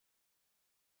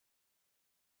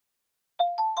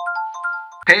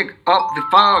Pick up the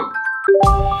phone.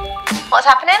 What's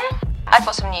happening? I've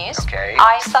got some news. Okay.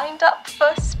 I signed up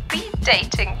for speed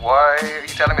dating. Why are you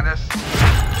telling me this?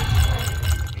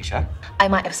 Isha? I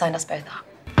might have signed us both up.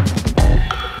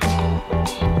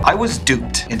 I was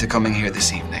duped into coming here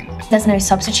this evening. There's no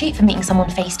substitute for meeting someone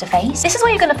face to face. This is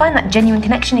where you're going to find that genuine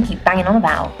connection you keep banging on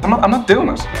about. I'm not doing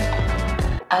it.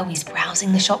 Oh, he's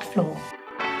browsing the shop floor.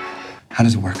 How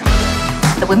does it work?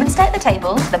 The women stay at the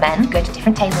table, the men go to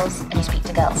different tables, and you speak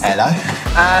to girls. Hello.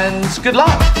 And good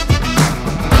luck.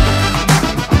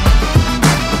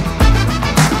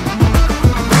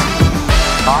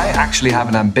 I actually have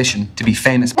an ambition to be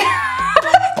famous.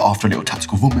 After a little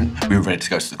tactical woman, we were ready to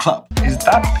go to the club. Is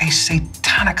that a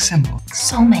satanic symbol?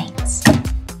 Soulmates.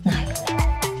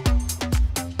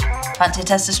 Fancy a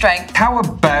test of strength? How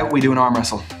about we do an arm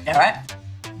wrestle? Yeah, right?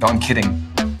 No, I'm kidding.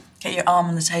 Get your arm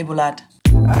on the table, lad.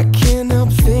 I can't help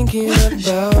thinking about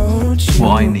you.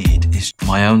 What I need is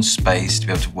my own space to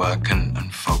be able to work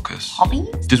and focus.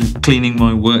 Hobbies? Just cleaning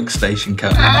my workstation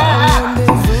cat.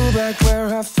 Back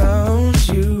where I found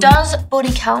you. Does body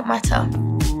count matter?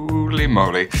 Holy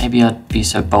moly. Maybe I'd be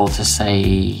so bold to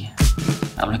say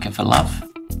I'm looking for love.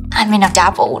 I mean, I've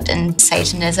dabbled in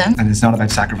Satanism. And it's not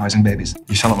about sacrificing babies.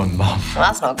 You sound like my mum. Well,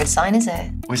 that's not a good sign, is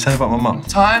it? What are you saying about my mum?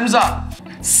 Time's up.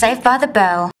 Saved by the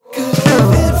Bell.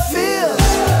 It feels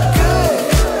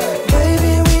good.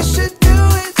 Baby, we should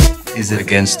do it. Is it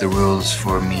against the rules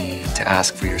for me to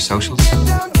ask for your socials?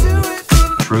 Down to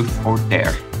it. Truth or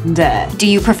dare? Dare. Do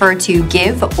you prefer to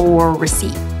give or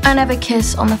receive? I never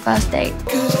kiss on the first date.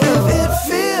 It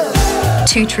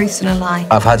feels 2 truths and a lie.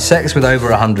 I've had sex with over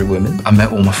 100 women. I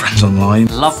met all my friends online.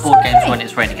 Love board games when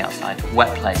it's raining outside.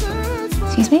 Wet play.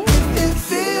 Excuse me? it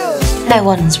feels. No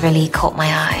one's really caught my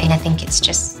eye, and I think it's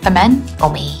just For men? for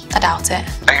me. I doubt it.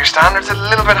 Are your standards a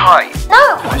little bit high?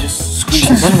 No!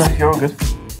 You're all good.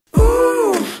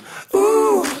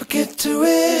 Ooh, get to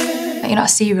it. But you're not a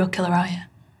serial killer, are you?